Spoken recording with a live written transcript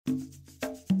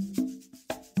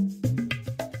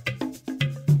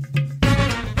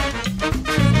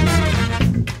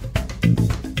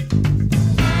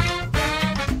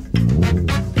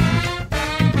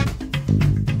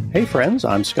friends.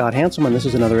 I'm Scott Hansel, and this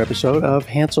is another episode of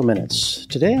Hansel Minutes.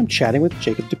 Today, I'm chatting with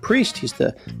Jacob DePriest. He's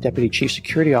the Deputy Chief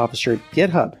Security Officer at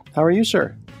Github. How are you,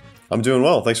 sir? I'm doing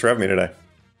well. Thanks for having me today.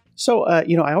 So,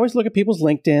 I always look at people's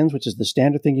LinkedIns, which is the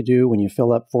standard thing you do when you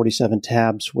fill up 47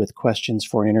 tabs with questions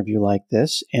for an interview like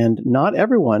this. And not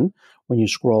everyone, when you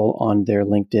scroll on their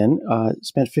LinkedIn,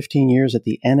 spent 15 years at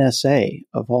the NSA.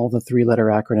 Of all the three-letter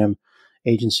acronym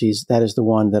agencies, that is the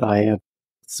one that I have.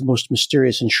 It's the most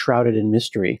mysterious and shrouded in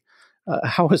mystery.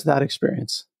 How was that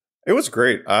experience? It was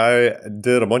great. I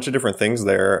did a bunch of different things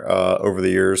there over the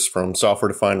years, from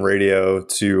software-defined radio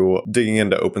to digging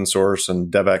into open source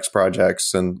and DevX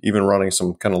projects, and even running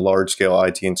some kind of large-scale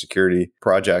IT and security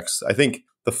projects. I think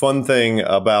the fun thing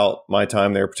about my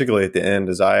time there, particularly at the end,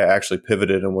 is I actually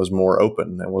pivoted and was more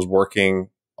open and was working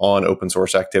on open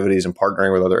source activities and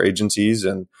partnering with other agencies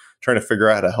and trying to figure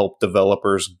out how to help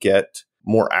developers get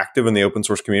more active in the open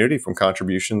source community from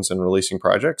contributions and releasing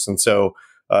projects. And so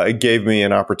it gave me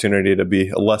an opportunity to be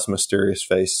a less mysterious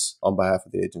face on behalf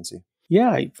of the agency.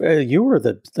 Yeah, you were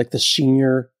the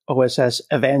senior OSS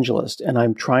evangelist, and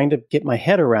I'm trying to get my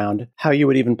head around how you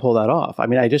would even pull that off. I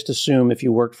mean, I just assume if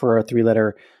you worked for a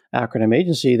three-letter acronym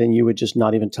agency, then you would just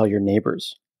not even tell your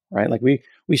neighbors, right? Like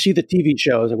we see the TV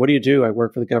shows. Like, what do you do? I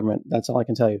work for the government. That's all I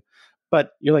can tell you.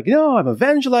 But you're like, no, I'm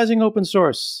evangelizing open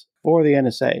source for the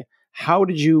NSA. How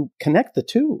did you connect the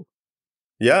two?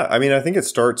 Yeah, I mean, I think it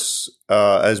starts,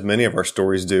 as many of our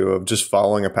stories do, of just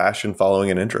following a passion, following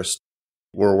an interest.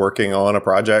 We're working on a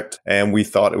project and we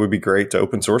thought it would be great to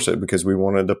open source it because we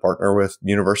wanted to partner with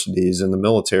universities and the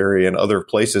military and other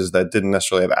places that didn't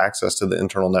necessarily have access to the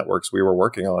internal networks we were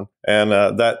working on. And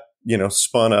that,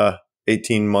 spun a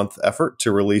 18-month effort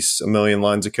to release 1 million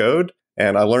lines of code.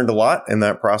 And I learned a lot in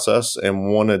that process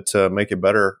and wanted to make it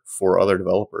better for other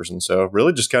developers. And so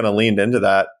really just kind of leaned into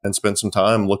that and spent some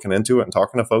time looking into it and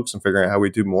talking to folks and figuring out how we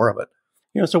do more of it.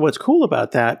 So what's cool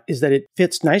about that is that it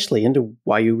fits nicely into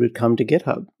why you would come to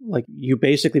GitHub. Like, you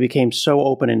basically became so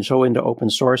open and so into open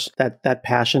source that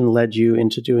passion led you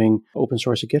into doing open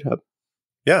source at GitHub.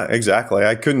 Yeah, exactly.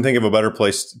 I couldn't think of a better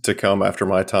place to come after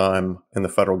my time in the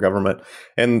federal government.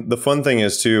 And the fun thing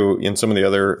is, too, in some of the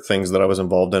other things that I was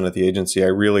involved in at the agency, I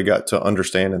really got to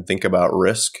understand and think about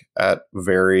risk at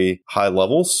very high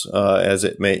levels as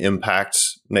it may impact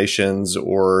nations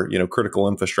or, critical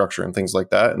infrastructure and things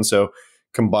like that. And so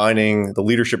combining the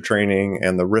leadership training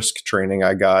and the risk training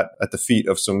I got at the feet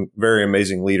of some very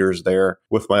amazing leaders there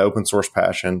with my open source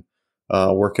passion,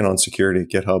 working on security at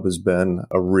GitHub has been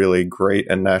a really great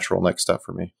and natural next step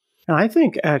for me. And I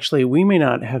think, actually, we may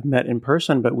not have met in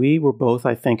person, but we were both,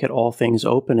 I think, at All Things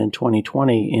Open in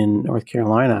 2020 in North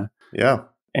Carolina. Yeah.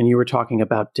 And you were talking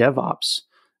about DevOps.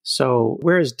 So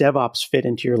where does DevOps fit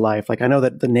into your life? Like, I know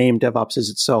that the name DevOps is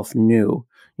itself new.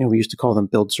 We used to call them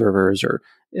build servers or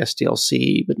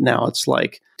SDLC, but now it's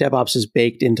like DevOps is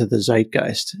baked into the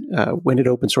zeitgeist. When did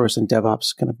open source and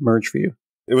DevOps kind of merge for you?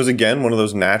 It was, again, one of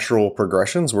those natural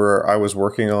progressions where I was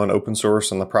working on open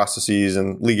source and the processes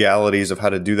and legalities of how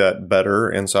to do that better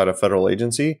inside a federal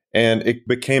agency. And it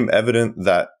became evident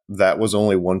that that was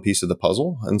only one piece of the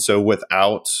puzzle. And so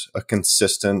without a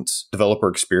consistent developer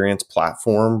experience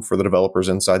platform for the developers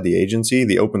inside the agency,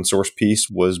 the open source piece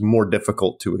was more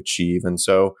difficult to achieve. And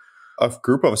so a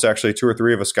group of us, actually 2 or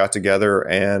 3 of us, got together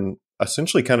and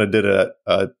essentially kind of did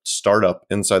a startup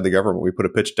inside the government. We put a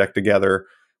pitch deck together.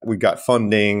 We got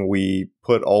funding. We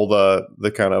put all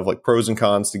the kind of like pros and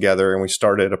cons together, and we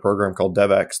started a program called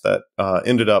DevX that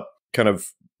ended up kind of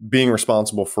being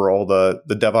responsible for all the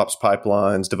DevOps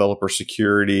pipelines, developer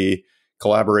security,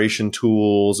 collaboration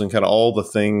tools, and kind of all the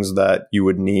things that you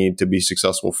would need to be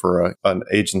successful for an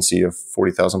agency of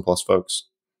 40,000 plus folks.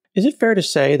 Is it fair to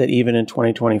say that even in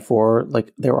 2024,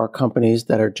 like, there are companies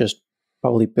that are just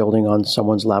probably building on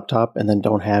someone's laptop and then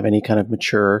don't have any kind of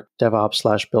mature DevOps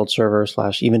 / build server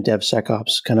 / even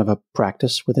DevSecOps kind of a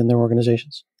practice within their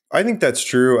organizations? I think that's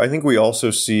true. I think we also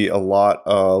see a lot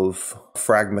of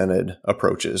fragmented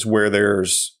approaches where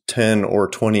there's 10 or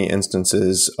 20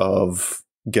 instances of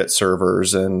Git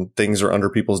servers and things are under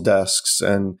people's desks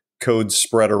and codes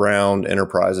spread around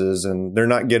enterprises, and they're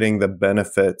not getting the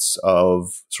benefits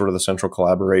of sort of the central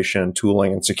collaboration,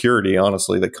 tooling, and security,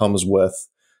 honestly, that comes with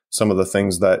some of the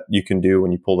things that you can do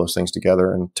when you pull those things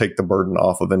together and take the burden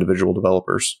off of individual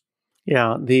developers.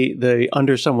 Yeah, the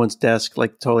under someone's desk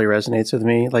like totally resonates with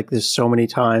me. Like, there's so many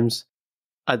times.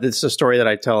 This is a story that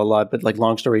I tell a lot, but like,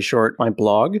 long story short, my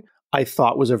blog I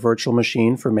thought was a virtual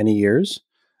machine for many years.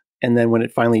 And then when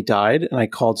it finally died and I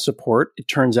called support, it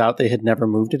turns out they had never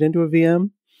moved it into a VM.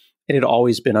 It had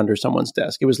always been under someone's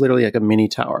desk. It was literally like a mini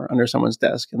tower under someone's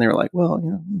desk. And they were like, well,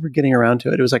 we're getting around to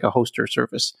it. It was like a hoster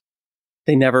service.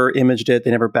 They never imaged it.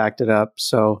 They never backed it up.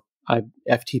 So I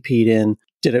FTP'd in,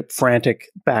 did a frantic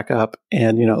backup,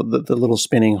 and the little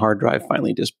spinning hard drive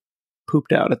finally just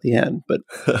pooped out at the end. But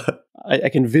I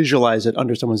can visualize it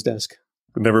under someone's desk.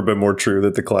 Never been more true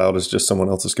that the cloud is just someone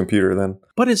else's computer then.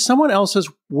 But it's someone else's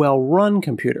well-run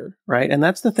computer, right? And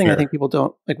that's the thing I think people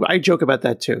don't, like, I joke about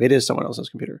that too. It is someone else's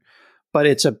computer. But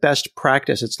it's a best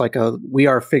practice. It's like we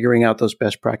are figuring out those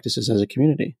best practices as a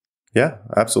community. Yeah,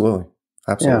 absolutely.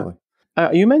 Absolutely.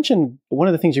 Yeah. You mentioned one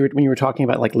of the things when you were talking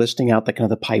about like listing out the kind of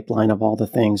the pipeline of all the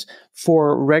things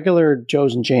for regular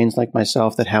Joes and Janes like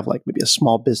myself that have like maybe a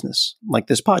small business like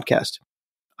this podcast.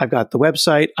 I've got the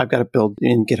website. I've got to build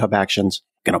in GitHub Actions.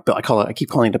 I keep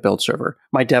calling it a build server.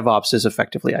 My DevOps is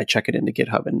effectively, I check it into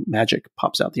GitHub and magic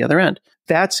pops out the other end.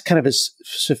 That's kind of as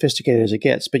sophisticated as it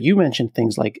gets. But you mentioned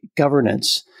things like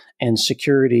governance and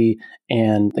security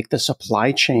and like the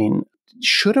supply chain.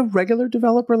 Should a regular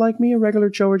developer like me, a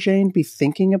regular Joe or Jane, be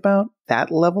thinking about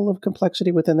that level of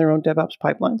complexity within their own DevOps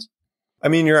pipelines? I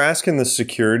mean, you're asking the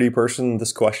security person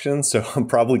this question, so I'm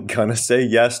probably going to say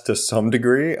yes to some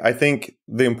degree. I think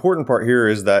the important part here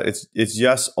is that it's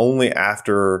yes only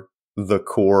after the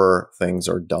core things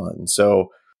are done. So,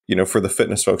 for the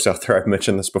fitness folks out there, I've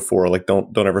mentioned this before, like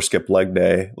don't ever skip leg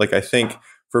day. Like I think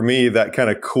for me, that kind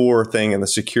of core thing in the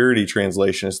security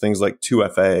translation is things like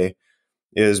 2FA,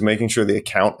 is making sure the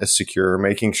account is secure,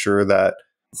 making sure that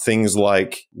things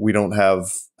like we don't have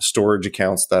storage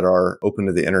accounts that are open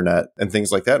to the internet and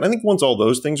things like that. And I think once all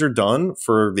those things are done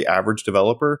for the average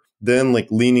developer, then like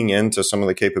leaning into some of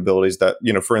the capabilities that,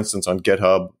 for instance, on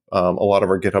GitHub, a lot of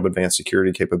our GitHub advanced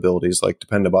security capabilities like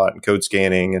Dependabot and code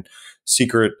scanning and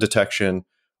secret detection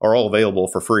are all available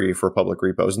for free for public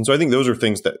repos. And so I think those are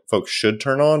things that folks should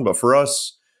turn on. But for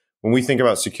us, when we think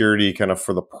about security kind of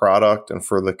for the product and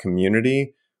for the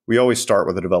community, we always start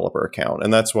with a developer account.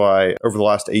 And that's why over the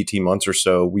last 18 months or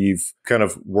so, we've kind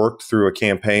of worked through a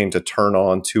campaign to turn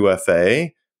on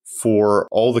 2FA for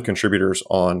all the contributors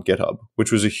on GitHub,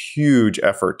 which was a huge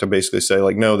effort to basically say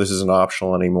like, no, this isn't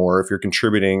optional anymore. If you're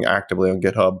contributing actively on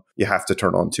GitHub, you have to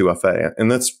turn on 2FA.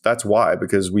 And that's why,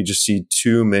 because we just see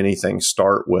too many things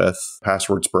start with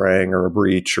password spraying or a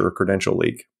breach or a credential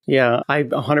leak. Yeah,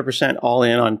 I'm 100% all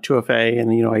in on 2FA,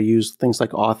 and I use things like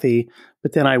Authy,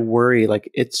 but then I worry like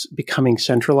it's becoming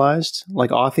centralized. Like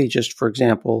Authy, just for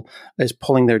example, is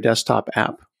pulling their desktop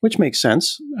app, which makes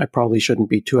sense. I probably shouldn't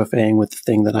be 2FAing with the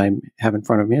thing that I have in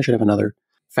front of me. I should have another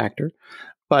factor.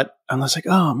 But I was like,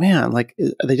 oh man, like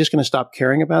are they just going to stop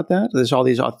caring about that? There's all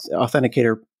these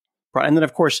authenticator. And then,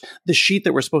 of course, the sheet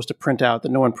that we're supposed to print out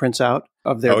that no one prints out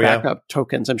of their backup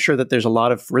tokens. I'm sure that there's a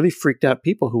lot of really freaked out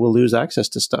people who will lose access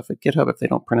to stuff at GitHub if they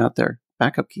don't print out their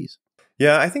backup keys.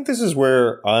 Yeah, I think this is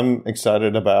where I'm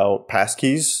excited about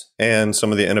passkeys and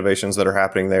some of the innovations that are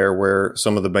happening there, where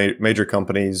some of the major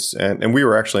companies, and we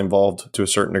were actually involved to a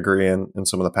certain degree in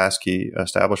some of the passkey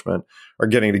establishment, are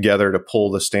getting together to pull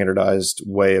the standardized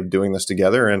way of doing this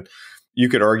together. And you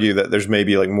could argue that there's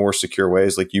maybe like more secure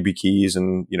ways like YubiKeys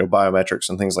and, biometrics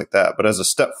and things like that. But as a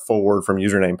step forward from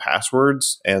username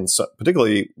passwords, and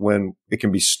particularly when it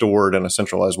can be stored in a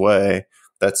centralized way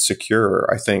that's secure,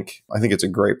 I think it's a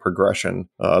great progression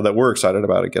that we're excited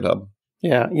about at GitHub.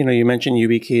 Yeah. You mentioned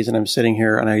YubiKeys, and I'm sitting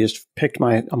here and I just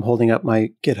I'm holding up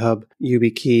my GitHub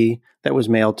YubiKey that was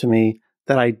mailed to me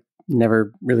that I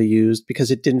never really used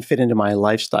because it didn't fit into my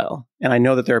lifestyle. And I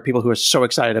know that there are people who are so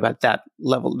excited about that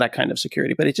level, that kind of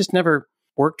security, but it just never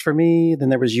worked for me. Then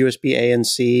there was USB A and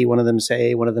C, one of them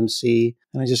A, one of them C,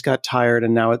 and I just got tired,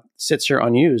 and now it sits here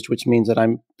unused, which means that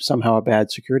I'm somehow a bad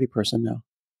security person now.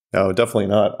 No, definitely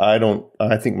not.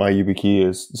 I think my YubiKey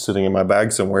is sitting in my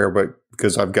bag somewhere, but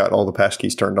because I've got all the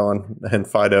passkeys turned on and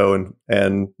FIDO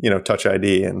and Touch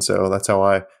ID. And so that's how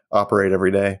I operate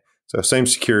every day. So same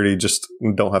security, just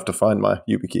don't have to find my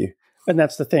YubiKey. And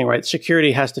that's the thing, right?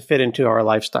 Security has to fit into our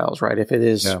lifestyles, right? If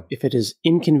it is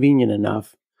inconvenient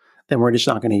enough, then we're just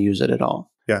not going to use it at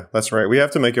all. Yeah, that's right. We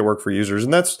have to make it work for users.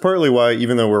 And that's partly why,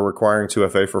 even though we're requiring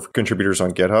 2FA for contributors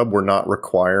on GitHub, we're not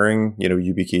requiring,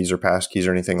 YubiKeys or passkeys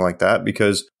or anything like that,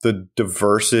 because the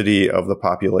diversity of the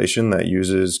population that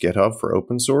uses GitHub for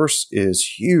open source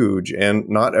is huge. And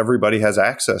not everybody has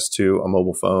access to a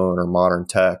mobile phone or modern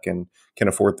tech and can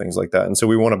afford things like that. And so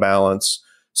we want to balance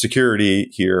security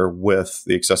here with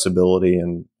the accessibility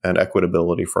and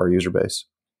equitability for our user base.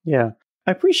 Yeah.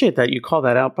 I appreciate that you call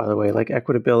that out, by the way, like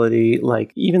equitability,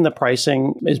 like even the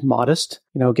pricing is modest.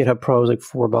 GitHub Pro is like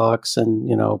 $4.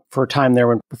 And, for a time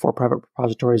there before private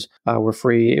repositories were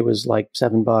free, it was like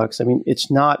 $7. I mean, it's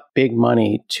not big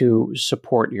money to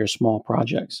support your small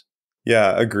projects.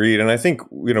 Yeah, agreed. And I think,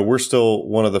 we're still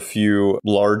one of the few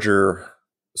larger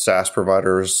SaaS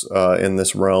providers in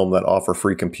this realm that offer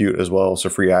free compute as well. So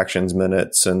free actions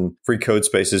minutes and free code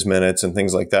spaces minutes and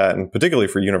things like that. And particularly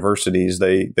for universities,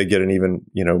 they get an even,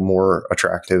 more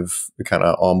attractive kind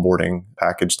of onboarding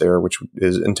package there, which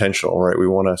is intentional, right? We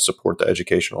want to support the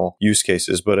educational use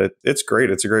cases, but it's great.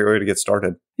 It's a great way to get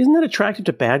started. Isn't that attractive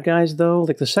to bad guys though?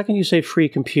 Like the second you say free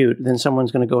compute, then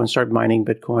someone's going to go and start mining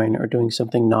Bitcoin or doing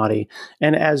something naughty.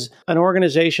 And as an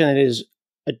organization that is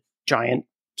a giant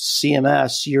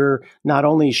CMS, you're not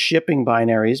only shipping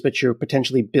binaries, but you're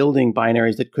potentially building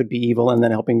binaries that could be evil and then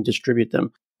helping distribute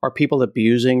them. Are people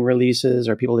abusing releases?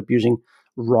 Are people abusing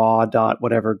raw dot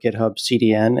whatever GitHub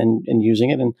CDN and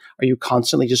using it? And are you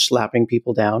constantly just slapping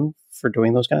people down for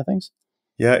doing those kind of things?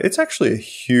 Yeah, it's actually a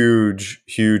huge,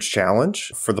 huge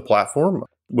challenge for the platform.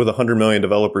 With 100 million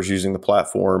developers using the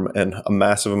platform and a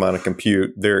massive amount of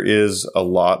compute, there is a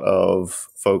lot of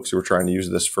folks who are trying to use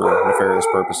this for nefarious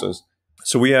purposes.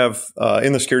 So we have,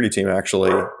 in the security team, actually,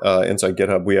 inside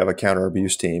GitHub, we have a counter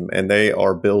abuse team, and they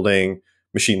are building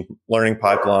machine learning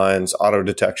pipelines, auto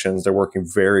detections. They're working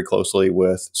very closely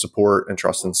with support and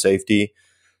trust and safety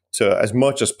to, as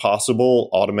much as possible,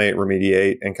 automate,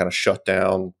 remediate, and kind of shut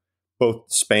down both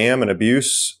spam and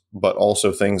abuse, but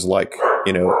also things like,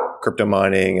 crypto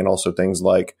mining, and also things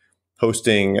like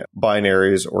hosting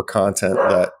binaries or content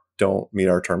that don't meet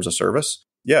our terms of service.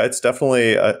 Yeah, it's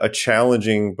definitely a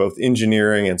challenging both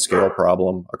engineering and scale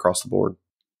problem across the board.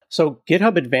 So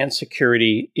GitHub Advanced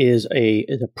Security is a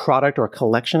product or a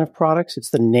collection of products.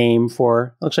 It's the name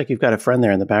for, looks like you've got a friend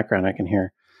there in the background I can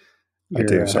hear. I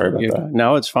do. Sorry about that.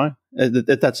 No, it's fine.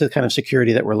 That's the kind of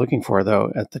security that we're looking for,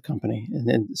 though, at the company. And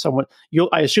then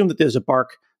I assume that there's a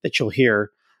bark that you'll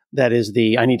hear that is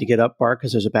the I need to get up bark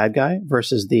because there's a bad guy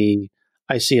versus the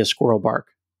I see a squirrel bark.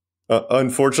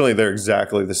 Unfortunately, they're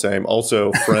exactly the same.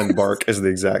 Also, friend bark is the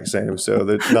exact same, so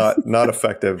they're not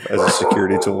effective as a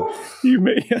security tool. You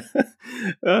may.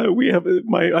 We have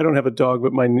I don't have a dog,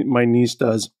 but my niece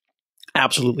does.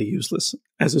 Absolutely useless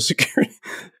as a security.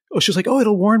 Oh, she's like,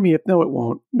 it'll warn me. No, it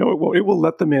won't. No, it won't. It will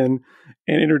let them in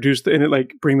and introduce and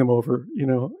it bring them over.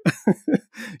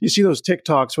 You see those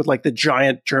TikToks with like the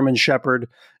giant German Shepherd,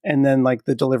 and then like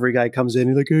the delivery guy comes in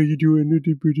and like, "How you doing?"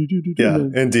 Yeah,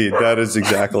 indeed, that is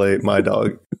exactly my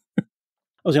dog. I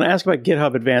was going to ask about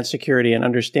GitHub Advanced Security and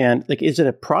understand, like, is it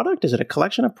a product? Is it a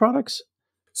collection of products?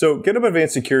 So GitHub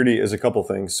Advanced Security is a couple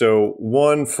things. So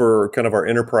one, for kind of our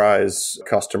enterprise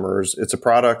customers, it's a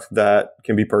product that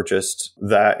can be purchased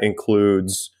that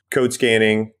includes code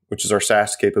scanning, which is our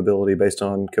SaaS capability based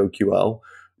on CodeQL.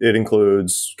 It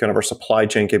includes kind of our supply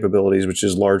chain capabilities, which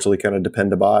is largely kind of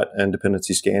Dependabot and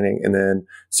dependency scanning, and then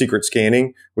secret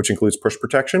scanning, which includes push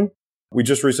protection. We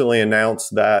just recently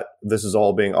announced that this is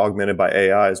all being augmented by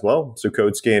AI as well. So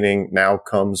code scanning now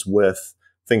comes with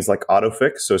things like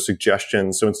autofix, so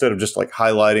suggestions. So instead of just like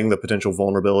highlighting the potential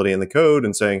vulnerability in the code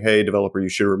and saying, hey, developer, you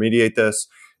should remediate this,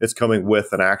 it's coming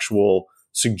with an actual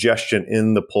suggestion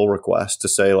in the pull request to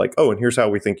say like, and here's how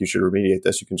we think you should remediate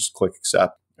this. You can just click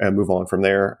accept and move on from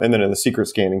there. And then in the secret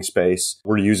scanning space,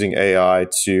 we're using AI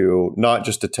to not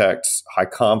just detect high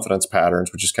confidence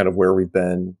patterns, which is kind of where we've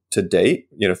been to date,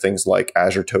 things like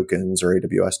Azure tokens or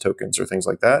AWS tokens or things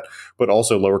like that, but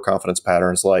also lower confidence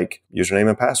patterns like username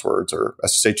and passwords or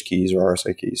SSH keys or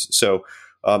RSA keys. So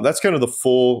that's kind of the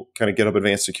full kind of GitHub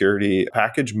Advanced Security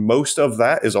package. Most of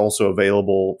that is also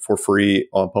available for free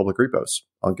on public repos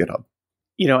on GitHub.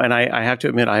 And I have to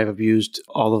admit, I have abused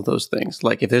all of those things.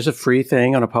 Like if there's a free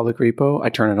thing on a public repo, I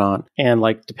turn it on. And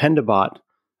like Dependabot,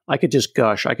 I could just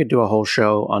gush. I could do a whole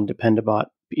show on Dependabot.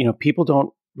 People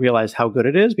don't realize how good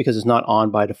it is because it's not on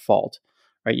by default,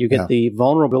 right? You get the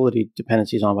vulnerability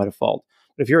dependencies on by default.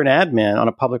 But if you're an admin on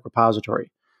a public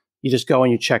repository, you just go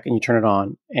and you check and you turn it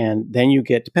on, and then you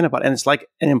get Dependabot. And it's like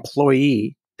an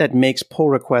employee that makes pull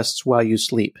requests while you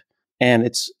sleep. And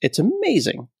it's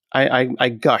amazing. I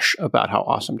gush about how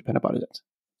awesome Dependabot is.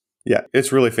 Yeah,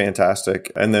 it's really fantastic.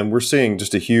 And then we're seeing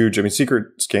just a huge,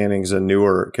 secret scanning is a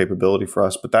newer capability for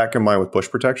us, but that combined with push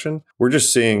protection, we're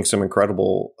just seeing some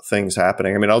incredible things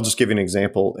happening. I'll just give you an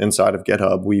example. Inside of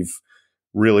GitHub, we've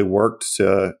really worked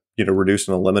to, reduce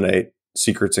and eliminate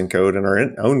secrets in code in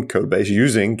our own code base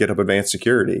using GitHub Advanced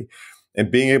Security. And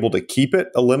being able to keep it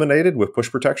eliminated with push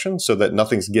protection so that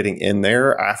nothing's getting in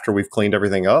there after we've cleaned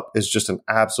everything up is just an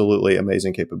absolutely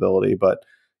amazing capability. But,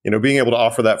 being able to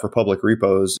offer that for public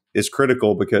repos is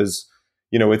critical because,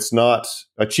 it's not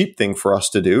a cheap thing for us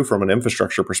to do from an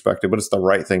infrastructure perspective, but it's the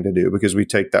right thing to do because we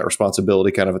take that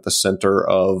responsibility kind of at the center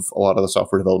of a lot of the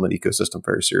software development ecosystem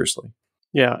very seriously.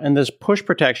 Yeah, and this push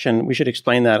protection, we should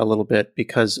explain that a little bit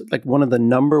because like one of the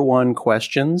number one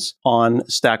questions on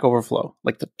Stack Overflow,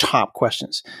 like the top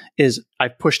questions, is I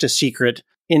pushed a secret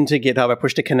into GitHub, I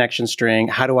pushed a connection string,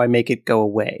 how do I make it go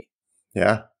away?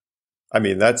 Yeah. I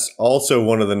mean, that's also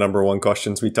one of the number one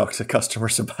questions we talk to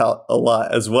customers about a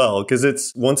lot as well,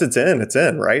 because once it's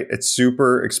in, right? It's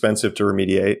super expensive to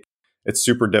remediate. It's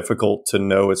super difficult to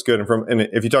know it's good. And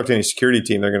if you talk to any security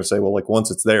team, they're going to say, well, like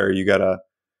once it's there, you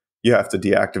have to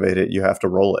deactivate it. You have to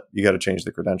roll it. You got to change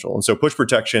the credential. And so push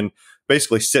protection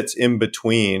basically sits in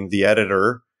between the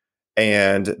editor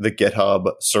and the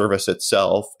GitHub service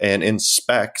itself and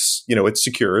inspects, it's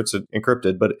secure, it's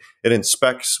encrypted, but it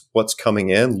inspects what's coming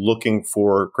in, looking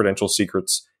for credential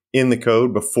secrets in the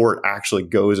code before it actually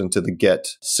goes into the Git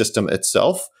system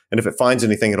itself. And if it finds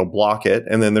anything, it'll block it.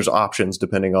 And then there's options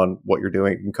depending on what you're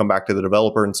doing. You can come back to the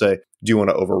developer and say, do you want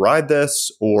to override this?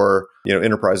 Or,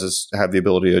 enterprises have the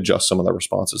ability to adjust some of the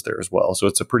responses there as well. So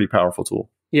it's a pretty powerful tool.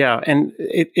 Yeah. And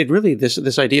it really,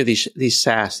 this idea of these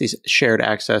SaaS, these shared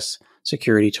access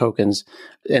security tokens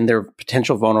and their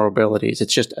potential vulnerabilities,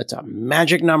 it's a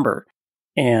magic number.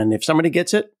 And if somebody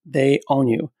gets it, they own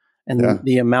you. And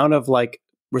the amount of like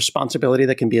responsibility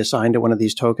that can be assigned to one of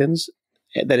these tokens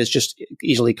that is just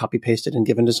easily copy pasted and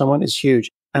given to someone is huge.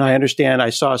 And I understand I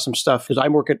saw some stuff because I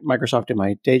work at Microsoft in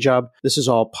my day job. This is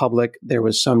all public. There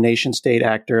was some nation state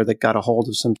actor that got a hold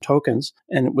of some tokens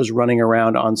and it was running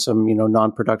around on some,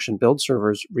 non-production build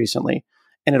servers recently.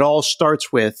 And it all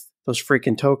starts with those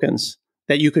freaking tokens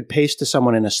that you could paste to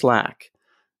someone in a Slack.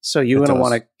 So you're going to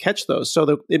want to catch those.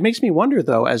 So it makes me wonder,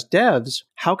 though, as devs,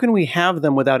 how can we have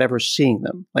them without ever seeing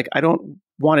them? Like, I don't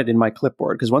want it in my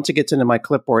clipboard because once it gets into my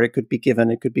clipboard, it could be given,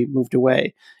 it could be moved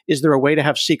away. Is there a way to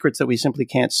have secrets that we simply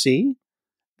can't see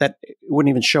that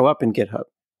wouldn't even show up in GitHub?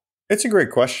 It's a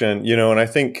great question, and I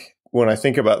think when I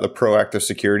think about the proactive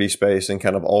security space and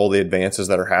kind of all the advances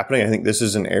that are happening, I think this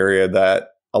is an area that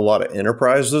a lot of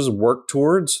enterprises work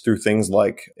towards through things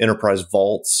like enterprise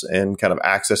vaults and kind of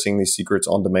accessing these secrets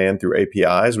on demand through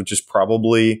APIs, which is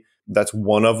that's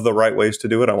one of the right ways to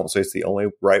do it. I won't say it's the only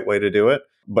right way to do it,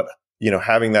 but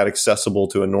having that accessible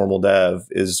to a normal dev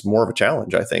is more of a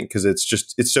challenge, I think, because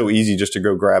it's so easy just to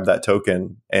go grab that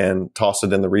token and toss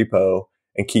it in the repo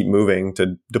and keep moving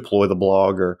to deploy the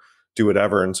blog or do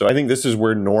whatever. And so I think this is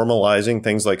where normalizing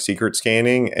things like secret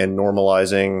scanning and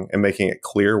normalizing and making it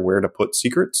clear where to put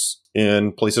secrets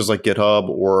in places like GitHub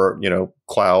or,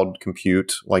 cloud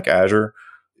compute like Azure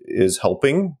is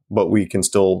helping, but we can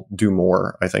still do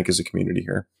more, I think, as a community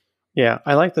here. Yeah,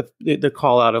 I like the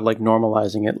call out of like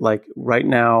normalizing it. Like right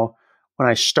now, when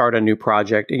I start a new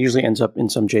project, it usually ends up in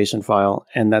some JSON file,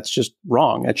 and that's just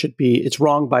wrong. It's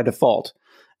wrong by default,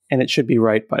 and it should be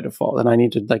right by default. And I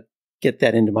need to like get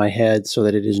that into my head so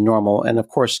that it is normal. And of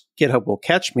course, GitHub will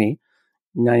catch me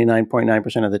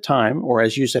 99.9% of the time, or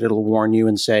as you said, it'll warn you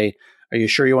and say, "Are you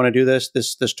sure you want to do this?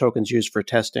 This token's used for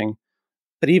testing."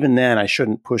 But even then, I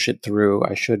shouldn't push it through.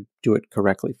 I should do it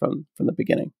correctly from the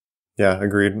beginning. Yeah,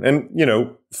 agreed. And,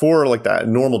 for like that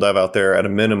normal dev out there, at a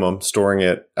minimum, storing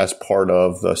it as part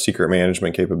of the secret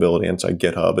management capability inside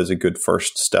GitHub is a good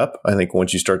first step. I think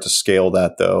once you start to scale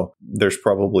that, though, there's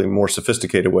probably more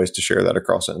sophisticated ways to share that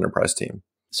across an enterprise team.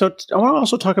 So I want to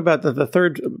also talk about the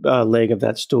third leg of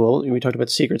that stool. We talked about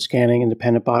secret scanning,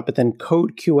 independent bot, but then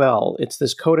CodeQL. It's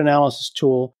this code analysis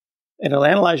tool. It'll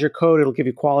analyze your code. It'll give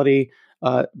you quality.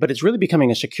 But it's really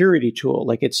becoming a security tool.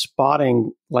 Like it's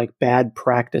spotting like bad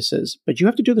practices, but you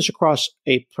have to do this across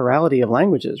a plurality of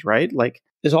languages, right? Like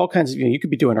there's all kinds of, you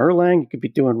could be doing Erlang, you could be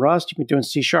doing Rust, you could be doing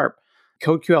C#.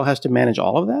 CodeQL has to manage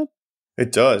all of that?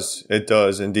 It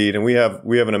does indeed. And we have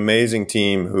an amazing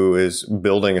team who is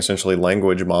building essentially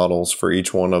language models for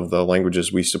each one of the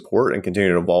languages we support and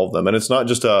continue to evolve them. And it's not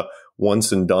just a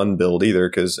once and done build either,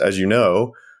 because as you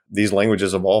know, these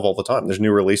languages evolve all the time. There's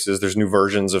new releases, there's new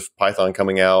versions of Python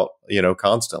coming out,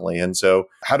 constantly. And so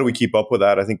how do we keep up with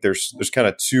that? I think there's kind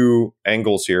of two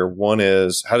angles here. One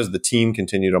is how does the team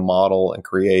continue to model and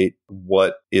create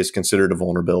what is considered a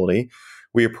vulnerability?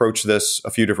 We approach this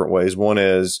a few different ways. One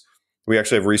is we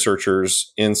actually have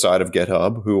researchers inside of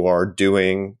GitHub who are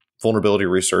doing vulnerability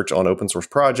research on open source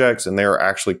projects, and they're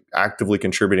actually actively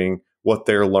contributing what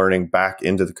they're learning back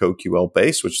into the CodeQL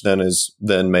base, which then is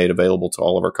made available to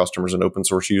all of our customers and open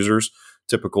source users,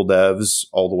 typical devs,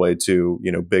 all the way to,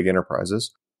 big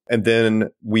enterprises. And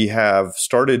then we have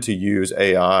started to use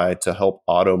AI to help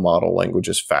auto model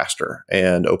languages faster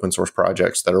and open source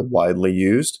projects that are widely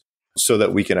used so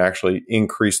that we can actually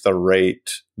increase the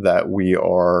rate that we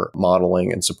are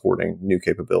modeling and supporting new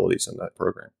capabilities in that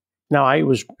program. Now, I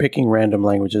was picking random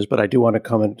languages, but I do want to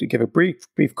come and give a brief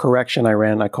correction.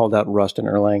 I called out Rust and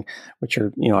Erlang, which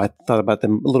are, I thought about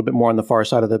them a little bit more on the far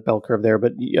side of the bell curve there,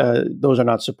 but those are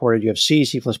not supported. You have C,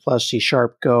 C++, C#,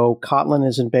 Go, Kotlin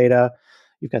is in beta.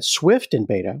 You've got Swift in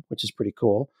beta, which is pretty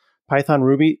cool. Python,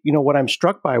 Ruby. What I'm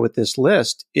struck by with this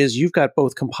list is you've got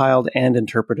both compiled and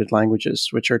interpreted languages,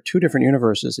 which are two different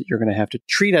universes that you're going to have to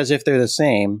treat as if they're the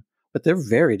same, but they're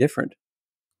very different.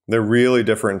 They're really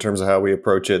different in terms of how we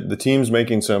approach it. The team's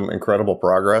making some incredible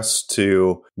progress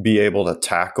to be able to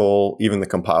tackle even the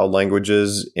compiled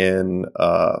languages in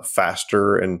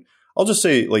faster and I'll just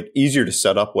say easier to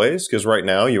set up ways, because right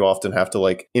now you often have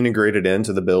to integrate it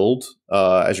into the build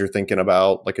as you're thinking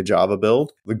about a Java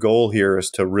build. The goal here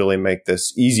is to really make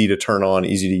this easy to turn on,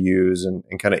 easy to use, and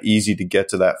kind of easy to get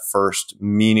to that first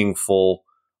meaningful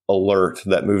alert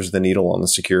that moves the needle on the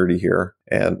security here.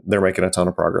 And they're making a ton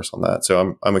of progress on that.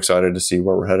 So I'm excited to see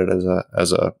where we're headed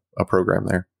as a program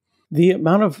there. The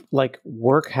amount of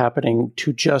work happening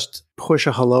to just push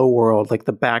a hello world,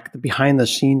 the behind the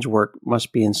scenes work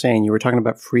must be insane. You were talking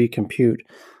about free compute.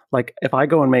 If I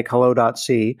go and make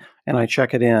hello.c and I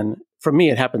check it in, for me,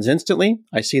 it happens instantly.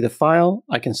 I see the file.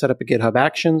 I can set up a GitHub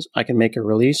Actions. I can make a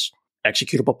release.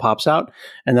 Executable pops out,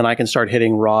 and then I can start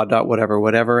hitting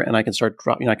raw.whatever, and I can start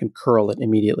I can curl it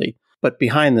immediately. But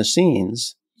behind the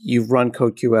scenes, you've run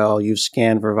CodeQL, you've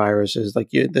scanned for viruses,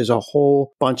 there's a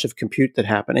whole bunch of compute that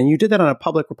happen, and you did that on a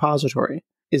public repository.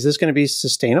 Is this going to be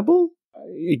sustainable?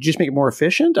 You just make it more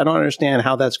efficient? I don't understand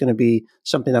how that's going to be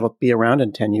something that'll be around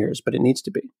in 10 years, but it needs to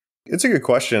be. It's a good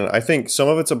question. I think some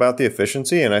of it's about the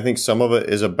efficiency, and I think some of it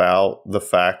is about the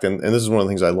fact, and this is one of the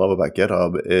things I love about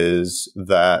GitHub, is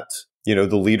that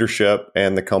the leadership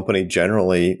and the company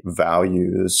generally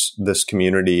values this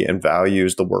community and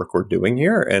values the work we're doing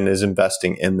here and is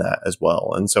investing in that as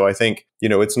well. And so I think,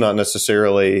 it's not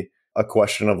necessarily a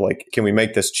question of can we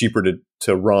make this cheaper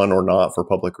to run or not for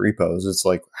public repos? It's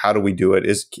how do we do it?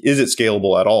 Is it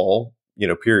scalable at all?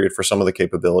 Period, for some of the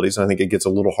capabilities. And I think it gets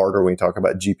a little harder when you talk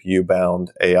about GPU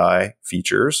bound AI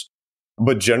features.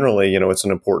 But generally, it's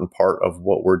an important part of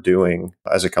what we're doing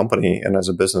as a company and as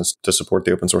a business to support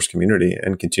the open source community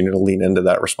and continue to lean into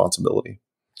that responsibility.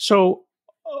 So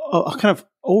kind of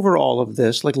over all of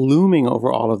this, looming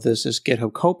over all of this is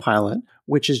GitHub Copilot,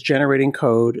 which is generating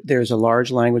code. There's a large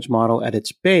language model at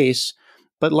its base,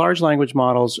 but large language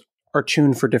models are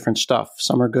tuned for different stuff.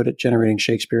 Some are good at generating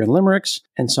Shakespearean limericks,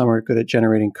 and some are good at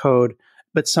generating code,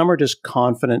 but some are just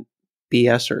confident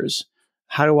BSers.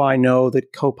 How do I know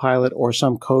that Copilot or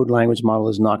some code language model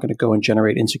is not going to go and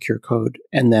generate insecure code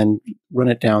and then run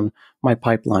it down my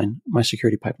pipeline, my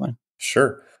security pipeline?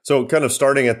 Sure. So kind of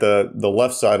starting at the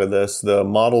left side of this, the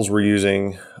models we're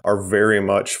using are very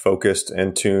much focused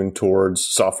and tuned towards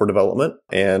software development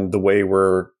and the way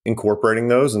we're incorporating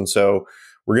those. And so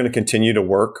we're going to continue to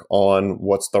work on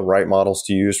what's the right models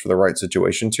to use for the right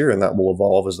situations here, and that will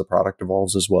evolve as the product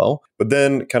evolves as well. But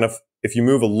then kind of if you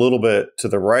move a little bit to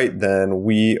the right, then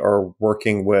we are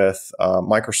working with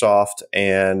Microsoft,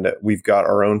 and we've got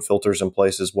our own filters in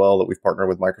place as well that we've partnered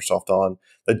with Microsoft on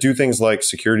that do things like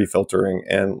security filtering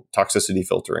and toxicity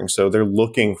filtering. So they're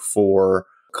looking for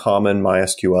common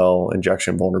MySQL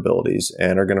injection vulnerabilities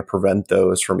and are going to prevent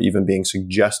those from even being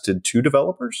suggested to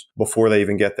developers before they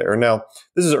even get there. Now,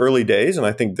 this is early days, and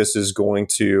I think this is going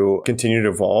to continue to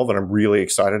evolve. And I'm really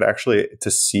excited actually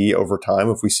to see over time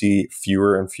if we see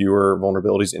fewer and fewer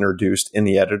vulnerabilities introduced in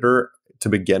the editor to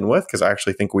begin with, because I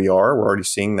actually think we are. We're already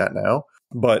seeing that now.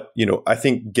 But, I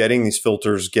think getting these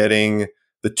filters, getting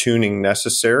the tuning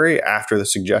necessary after the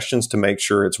suggestions to make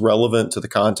sure it's relevant to the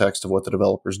context of what the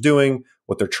developer's doing,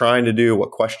 what they're trying to do, what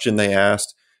question they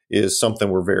asked is something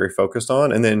we're very focused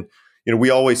on. And then, we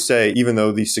always say, even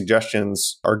though these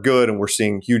suggestions are good and we're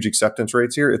seeing huge acceptance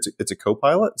rates here, it's a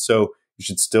Copilot. So you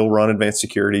should still run advanced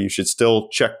security. You should still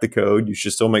check the code. You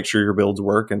should still make sure your builds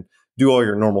work and do all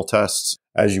your normal tests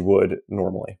as you would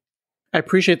normally. I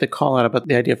appreciate the call out about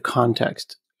the idea of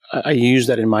context. I use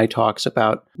that in my talks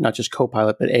about not just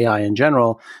Copilot, but AI in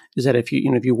general, is that if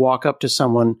you walk up to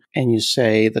someone and you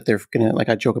say that they're going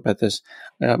to, I joke about this,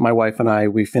 my wife and I,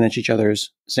 we finish each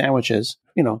other's sandwiches,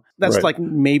 that's right.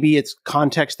 Maybe it's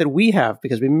context that we have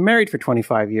because we've been married for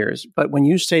 25 years. But when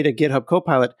you say to GitHub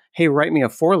Copilot, hey, write me a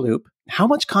for loop, how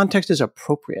much context is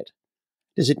appropriate?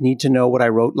 Does it need to know what I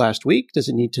wrote last week? Does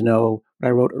it need to know what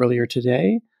I wrote earlier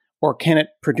today? Or can it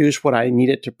produce what I need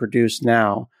it to produce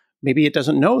now? Maybe it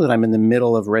doesn't know that I'm in the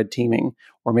middle of red teaming,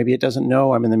 or maybe it doesn't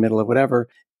know I'm in the middle of whatever.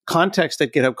 Context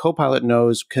that GitHub Copilot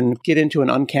knows can get into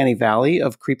an uncanny valley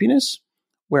of creepiness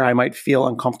where I might feel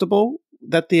uncomfortable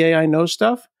that the AI knows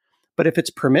stuff. But if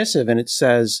it's permissive and it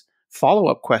says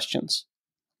follow-up questions,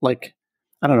 like,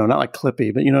 I don't know, not like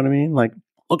Clippy, but you know what I mean? Like,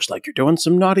 looks like you're doing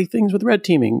some naughty things with red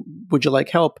teaming. Would you like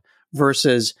help?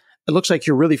 Versus, it looks like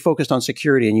you're really focused on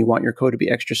security and you want your code to be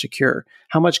extra secure.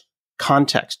 How much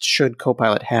context should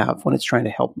Copilot have when it's trying to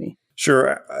help me?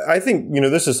 Sure. I think,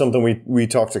 this is something we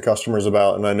talk to customers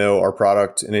about, and I know our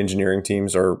product and engineering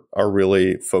teams are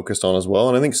really focused on as well.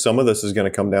 And I think some of this is going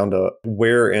to come down to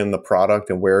where in the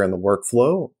product and where in the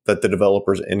workflow that the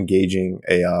developer's engaging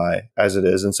AI as it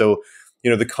is. And so,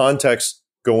 the context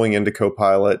going into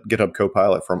Copilot, GitHub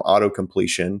Copilot from auto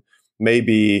completion may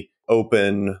be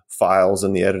open files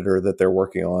in the editor that they're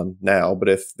working on now. But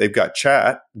if they've got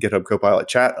GitHub Copilot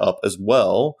chat up as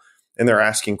well, and they're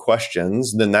asking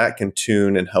questions, then that can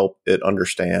tune and help it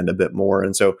understand a bit more.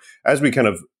 And so as we kind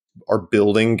of are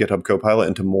building GitHub Copilot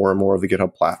into more and more of the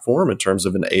GitHub platform in terms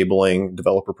of enabling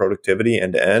developer productivity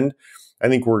end to end, I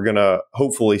think we're going to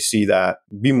hopefully see that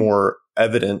be more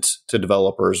evident to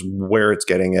developers where it's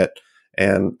getting it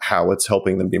and how it's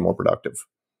helping them be more productive.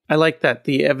 I like that,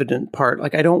 the evident part.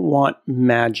 Like, I don't want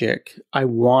magic. I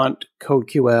want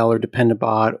CodeQL or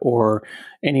Dependabot or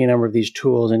any number of these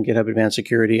tools in GitHub Advanced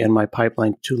Security and my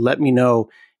pipeline to let me know,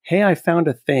 hey, I found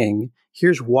a thing.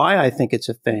 Here's why I think it's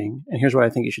a thing. And here's what I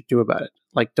think you should do about it.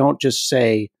 Like, don't just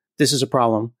say, this is a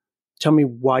problem. Tell me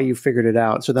why you figured it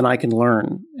out so then I can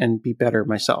learn and be better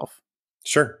myself.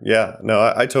 Sure. Yeah.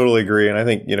 No, I totally agree. And I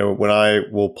think, when I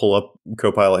will pull up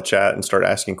Copilot chat and start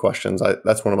asking questions,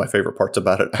 that's one of my favorite parts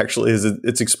about it, actually, is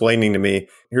it's explaining to me,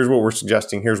 here's what we're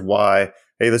suggesting. Here's why.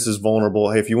 Hey, this is vulnerable.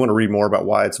 Hey, if you want to read more about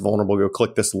why it's vulnerable, go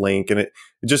click this link. And it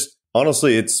just,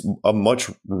 honestly, it's a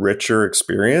much richer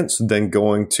experience than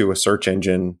going to a search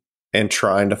engine and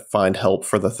trying to find help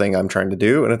for the thing I'm trying to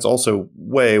do. And it's also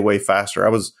way, way faster. I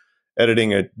was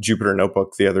editing a Jupyter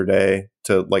notebook the other day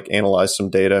to analyze some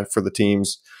data for the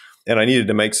teams. And I needed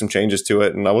to make some changes to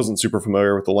it. And I wasn't super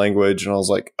familiar with the language. And I was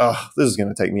like, oh, this is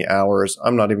going to take me hours.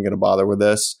 I'm not even going to bother with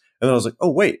this. And then I was like,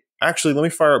 oh, wait, actually, let me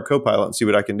fire up Copilot and see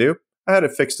what I can do. I had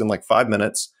it fixed in 5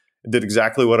 minutes. It did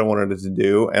exactly what I wanted it to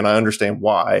do. And I understand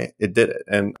why it did it.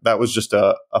 And that was just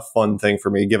a fun thing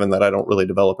for me, given that I don't really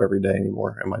develop every day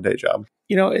anymore in my day job.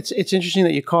 It's interesting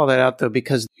that you call that out, though,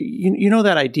 because you know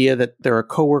that idea that there are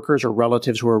coworkers or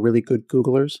relatives who are really good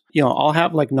Googlers. I'll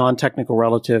have non-technical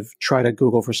relative try to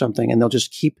Google for something and they'll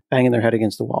just keep banging their head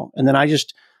against the wall. And then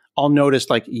I'll notice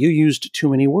you used too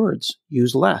many words,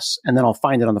 use less. And then I'll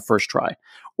find it on the first try.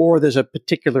 Or there's a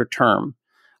particular term.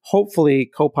 Hopefully,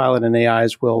 Copilot and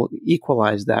AIs will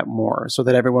equalize that more so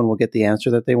that everyone will get the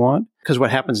answer that they want. Because what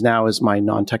happens now is my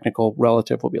non-technical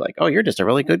relative will be like, oh, you're just a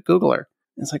really good Googler.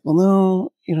 And it's like, well,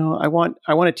 no, I want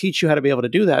to teach you how to be able to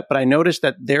do that. But I noticed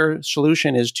that their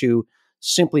solution is to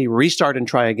simply restart and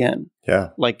try again. Yeah.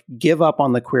 Give up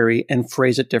on the query and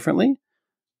phrase it differently.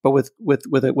 But with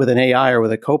an AI or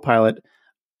with a Copilot,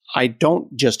 I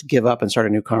don't just give up and start a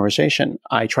new conversation.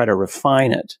 I try to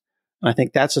refine it. I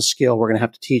think that's a skill we're going to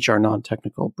have to teach our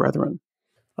non-technical brethren.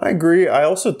 I agree. I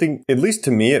also think, at least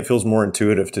to me, it feels more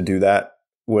intuitive to do that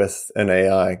with an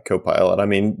AI Copilot. I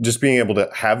mean, just being able to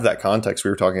have that context we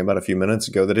were talking about a few minutes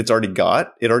ago that it's already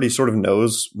got, it already sort of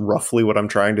knows roughly what I'm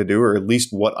trying to do, or at least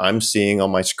what I'm seeing on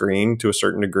my screen to a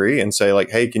certain degree, and say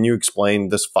hey, can you explain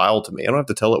this file to me? I don't have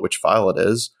to tell it which file it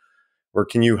is. Or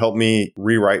can you help me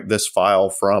rewrite this file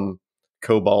from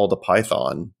COBOL to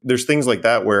Python? There's things like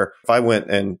that where if I went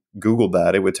and Googled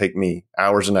that, it would take me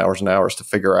hours and hours and hours to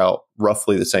figure out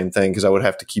roughly the same thing, because I would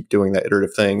have to keep doing that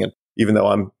iterative thing. And even though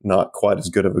I'm not quite as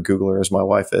good of a Googler as my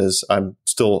wife is, I'm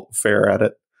still fair at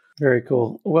it. Very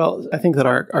cool. Well, I think that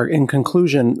our in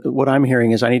conclusion, what I'm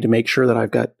hearing is I need to make sure that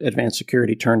I've got advanced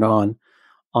security turned on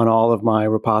all of my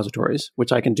repositories,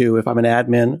 which I can do. If I'm an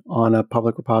admin on a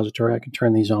public repository, I can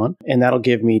turn these on. And that'll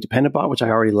give me Dependabot, which I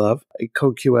already love,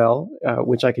 CodeQL,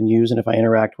 which I can use. And if I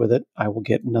interact with it, I will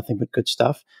get nothing but good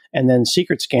stuff. And then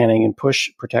secret scanning and push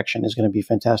protection is going to be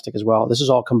fantastic as well. This is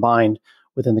all combined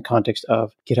within the context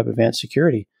of GitHub Advanced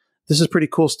Security. This is pretty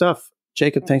cool stuff.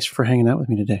 Jacob, thanks for hanging out with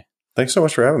me today. Thanks so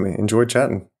much for having me. Enjoyed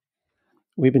chatting.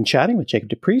 We've been chatting with Jacob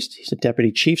DePriest. He's a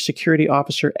Deputy Chief Security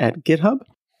Officer at GitHub.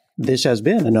 This has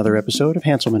been another episode of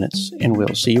Hansel Minutes, and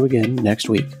we'll see you again next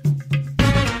week.